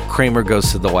Kramer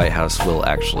goes to the White House will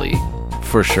actually,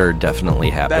 for sure, definitely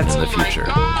happen in the future.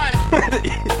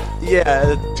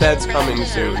 Yeah, that's coming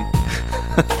soon.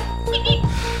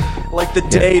 Like the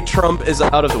day Trump is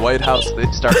out of the White House, they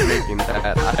start making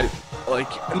that.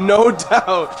 No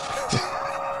doubt.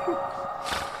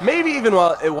 Maybe even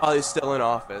while he's still in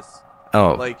office.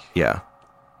 Oh, Like- yeah.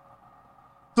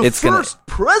 The It's gonna- first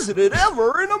president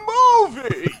ever in a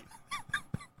movie.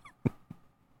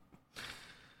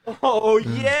 Oh,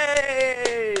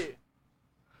 yay!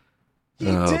 He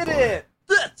Oh, did boy. it.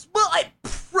 That's my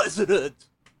president.